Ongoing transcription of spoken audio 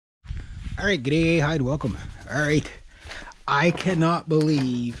All right, g'day, hi, and welcome. All right, I cannot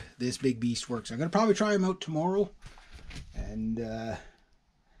believe this big beast works. I'm gonna probably try him out tomorrow, and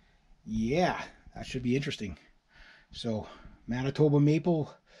yeah, that should be interesting. So, Manitoba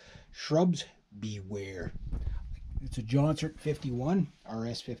maple shrubs, beware. It's a Johnson 51,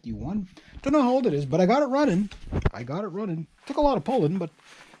 RS 51. Don't know how old it is, but I got it running. Took a lot of pulling, but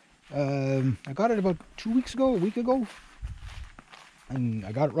I got it about 2 weeks ago, a week ago. And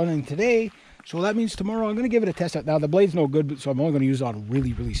I got it running today, so that means tomorrow I'm going to give it a test out. Now, the blade's no good, so I'm only going to use it on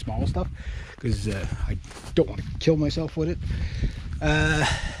really, really small stuff, because I don't want to kill myself with it.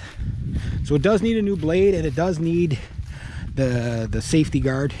 So it does need a new blade, and it does need the safety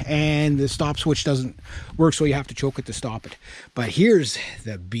guard, and the stop switch doesn't work, so you have to choke it to stop it. But here's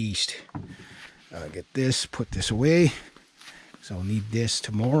the beast. Get this, put this away. So I'll need this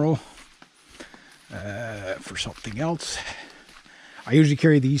tomorrow for something else. I usually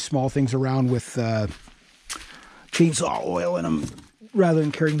carry these small things around with chainsaw oil in them rather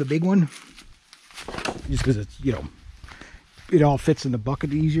than carrying the big one, just because it's, you know, it all fits in the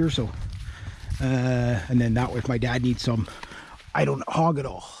bucket easier. So and then that way if my dad needs some, I don't hog it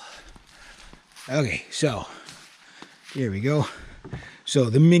all. Okay, so here we go. So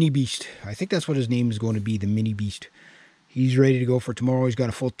the mini beast, I think that's what his name is going to be, the mini beast. He's ready to go for tomorrow. He's got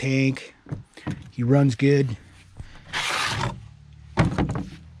a full tank. He runs good.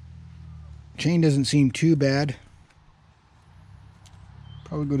 Chain doesn't seem too bad.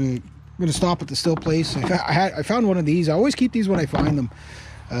 Probably gonna stop at the Stihl place. I found one of these. I always keep these when I find them.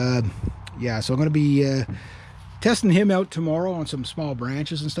 Yeah, so I'm gonna be testing him out tomorrow on some small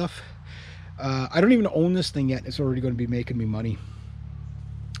branches and stuff. I don't even own this thing yet. It's already going to be making me money.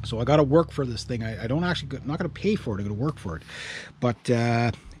 So I got to work for this thing. I don't actually, I'm not going to pay for it. I'm going to work for it. But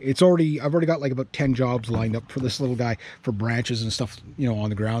I've already got like about 10 jobs lined up for this little guy for branches and stuff, you know, on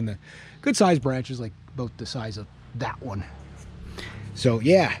the ground. The good sized branches, like about the size of that one. So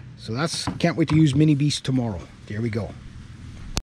yeah, so can't wait to use Mini Beast tomorrow. There we go.